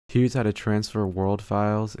Here's how to transfer world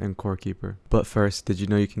files in CoreKeeper. But first, did you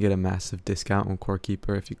know you can get a massive discount on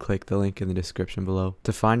CoreKeeper if you click the link in the description below?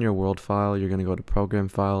 To find your world file, you're going to go to Program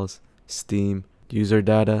Files, Steam, User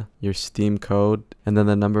Data, your Steam code, and then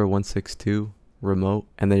the number 162. Remote,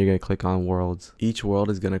 and then you're going to click on worlds. Each world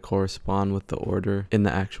is going to correspond with the order in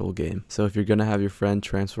the actual game. So if you're going to have your friend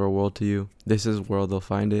transfer a world to you, this is where they'll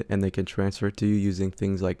find it and they can transfer it to you using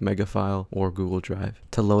things like Megafile or Google Drive.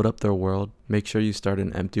 To load up their world, make sure you start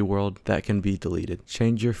an empty world that can be deleted.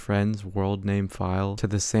 Change your friend's world name file to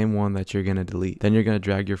the same one that you're going to delete. Then you're going to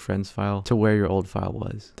drag your friend's file to where your old file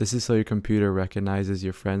was. This is so your computer recognizes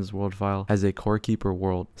your friend's world file as a CoreKeeper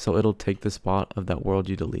world, so it'll take the spot of that world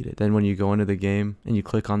you deleted. Then when you go into the game and you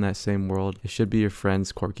click on that same world, it should be your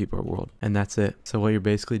friend's CoreKeeper world. And that's it. So what you're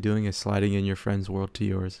basically doing is sliding in your friend's world to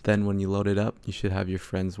yours. Then when you load it up, you should have your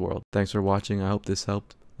friend's world. Thanks for watching. I hope this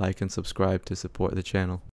helped. Like and subscribe to support the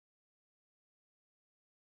channel.